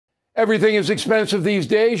Everything is expensive these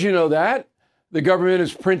days, you know that. The government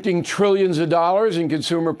is printing trillions of dollars and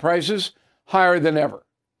consumer prices higher than ever.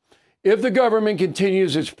 If the government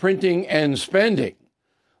continues its printing and spending,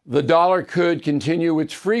 the dollar could continue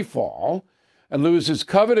its free fall and lose its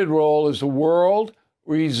coveted role as the world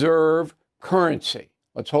reserve currency.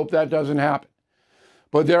 Let's hope that doesn't happen.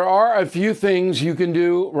 But there are a few things you can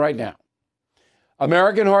do right now.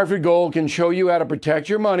 American Hartford Gold can show you how to protect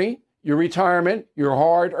your money, your retirement, your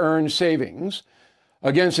hard-earned savings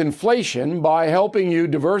against inflation by helping you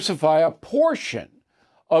diversify a portion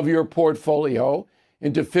of your portfolio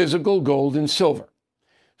into physical gold and silver.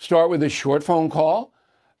 Start with a short phone call,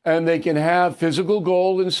 and they can have physical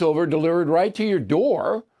gold and silver delivered right to your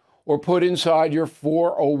door or put inside your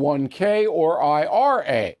 401k or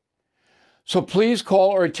IRA. So please call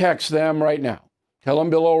or text them right now. Tell them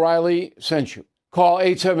Bill O'Reilly sent you. Call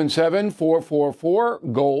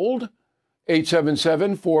 877-444-GOLD,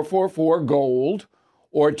 877-444-GOLD,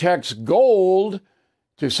 or text GOLD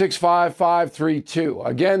to 65532.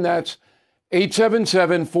 Again, that's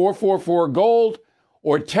 877-444-GOLD,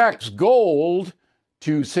 or text GOLD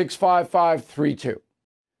to 65532.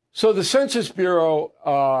 So the Census Bureau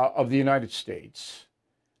of the United States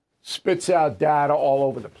spits out data all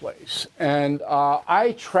over the place. And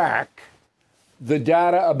I track the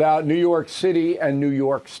data about New York City and New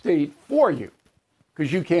York State for you,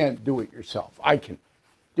 because you can't do it yourself. I can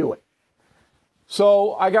do it.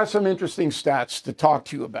 So I got some interesting stats to talk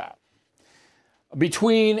to you about.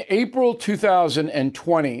 Between April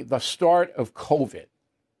 2020, the start of COVID,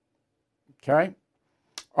 okay?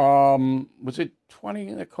 Was it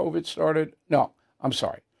 20 that COVID started? No, I'm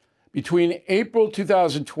sorry. Between April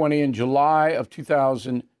 2020 and July of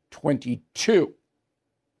 2022,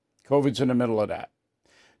 COVID's in the middle of that,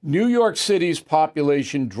 New York City's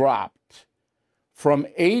population dropped from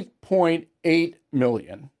 8.8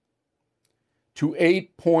 million to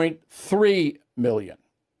 8.3 million.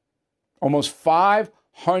 Almost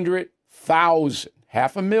 500,000,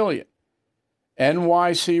 500,000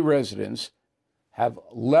 NYC residents have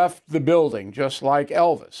left the building, just like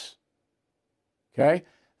Elvis. Okay?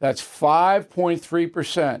 That's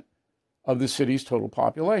 5.3% of the city's total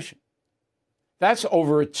population. That's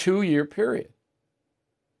over a 2-year period.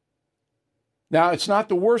 Now, it's not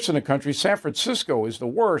the worst in the country. San Francisco is the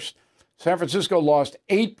worst. San Francisco lost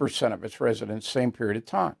 8% of its residents same period of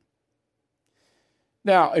time.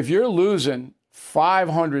 Now, if you're losing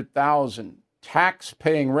 500,000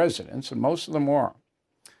 tax-paying residents, and most of them are,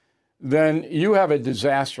 then you have a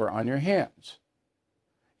disaster on your hands.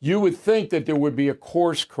 You would think that there would be a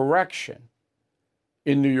course correction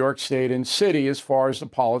in New York State and City as far as the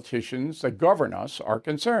politicians that govern us are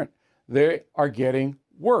concerned. They are getting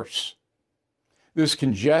worse. This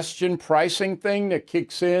congestion pricing thing that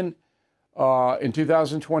kicks in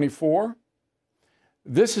 2024,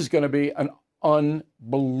 this is going to be an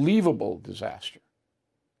unbelievable disaster.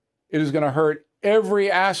 It is going to hurt every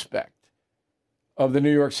aspect of the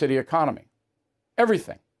New York City economy.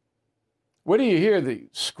 Everything. Where do you hear the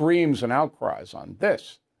screams and outcries on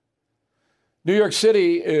this? New York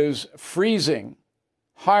City is freezing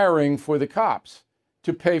hiring for the cops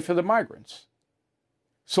to pay for the migrants.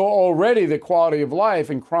 So already the quality of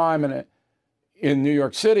life and crime in New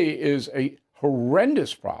York City is a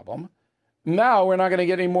horrendous problem. Now we're not going to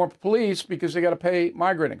get any more police because they got to pay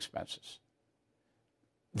migrant expenses.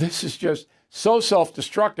 This is just so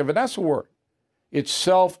self-destructive, and that's the word. It's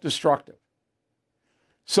self-destructive.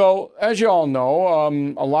 So, as you all know,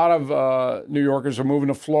 a lot of New Yorkers are moving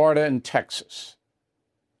to Florida and Texas.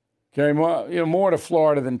 Okay, more to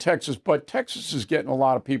Florida than Texas, but Texas is getting a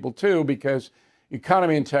lot of people too because the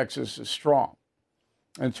economy in Texas is strong.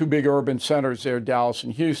 And two big urban centers there, Dallas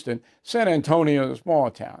and Houston. San Antonio is a small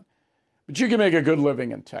town. But you can make a good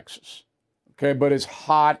living in Texas. Okay, but it's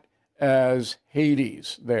hot as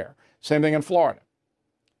Hades there. Same thing in Florida.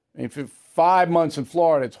 I mean, for 5 months in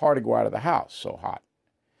Florida, it's hard to go out of the house, so hot.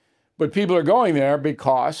 But people are going there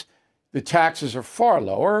because the taxes are far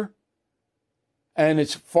lower and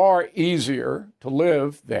it's far easier to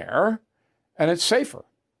live there and it's safer.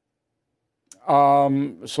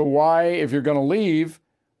 So why, if you're going to leave,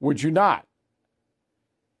 would you not?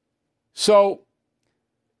 So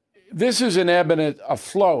this is an ebb and a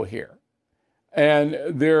flow here. And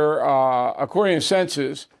there, according to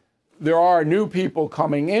census, there are new people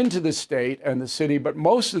coming into the state and the city, but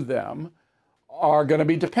most of them are going to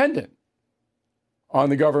be dependent on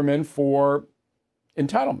the government for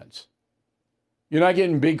entitlements. You're not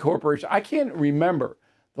getting big corporations. I can't remember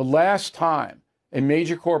the last time a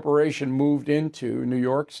major corporation moved into New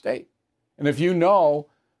York State. And if you know,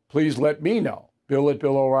 please let me know.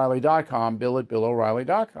 Bill@BillO'Reilly.com,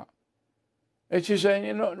 Bill@BillO'Reilly.com. It's just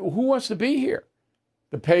saying, who wants to be here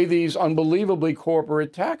to pay these unbelievably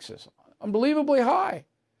corporate taxes? Unbelievably high.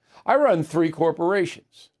 I run 3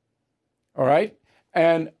 corporations, all right?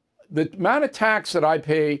 And the amount of tax that I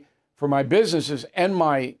pay for my businesses and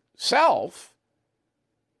myself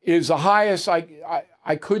is the highest.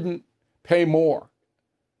 I couldn't pay more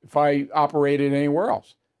if I operated anywhere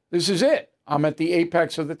else. This is it. I'm at the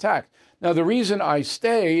apex of the tax. Now, the reason I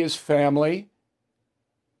stay is family,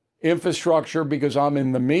 infrastructure, because I'm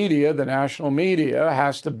in the media, the national media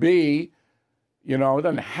has to be, it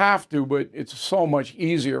doesn't have to, but it's so much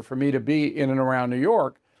easier for me to be in and around New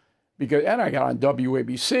York and I got on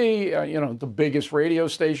WABC, the biggest radio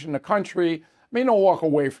station in the country. I mean, don't walk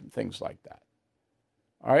away from things like that.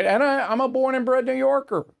 All right. And I'm a born and bred New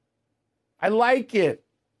Yorker. I like it.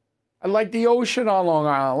 I like the ocean on Long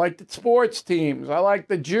Island. I like the sports teams. I like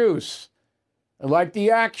the juice. I like the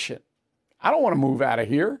action. I don't want to move out of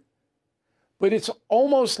here. But it's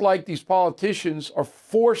almost like these politicians are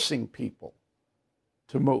forcing people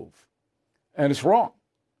to move. And it's wrong.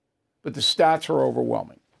 But the stats are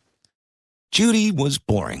overwhelming. Judy was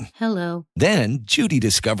boring. Hello. Then Judy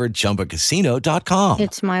discovered ChumbaCasino.com.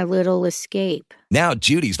 It's my little escape. Now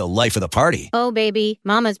Judy's the life of the party. Oh, baby,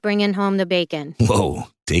 mama's bringing home the bacon. Whoa,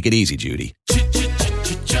 take it easy, Judy.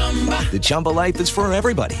 The Chumba life is for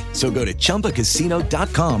everybody. So go to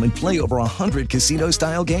ChumbaCasino.com and play over 100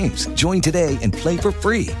 casino-style games. Join today and play for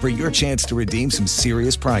free for your chance to redeem some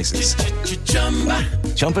serious prizes.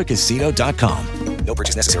 ChumbaCasino.com. No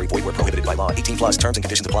purchase necessary. Void where prohibited by law. 18+ terms and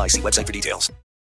conditions apply. See website for details.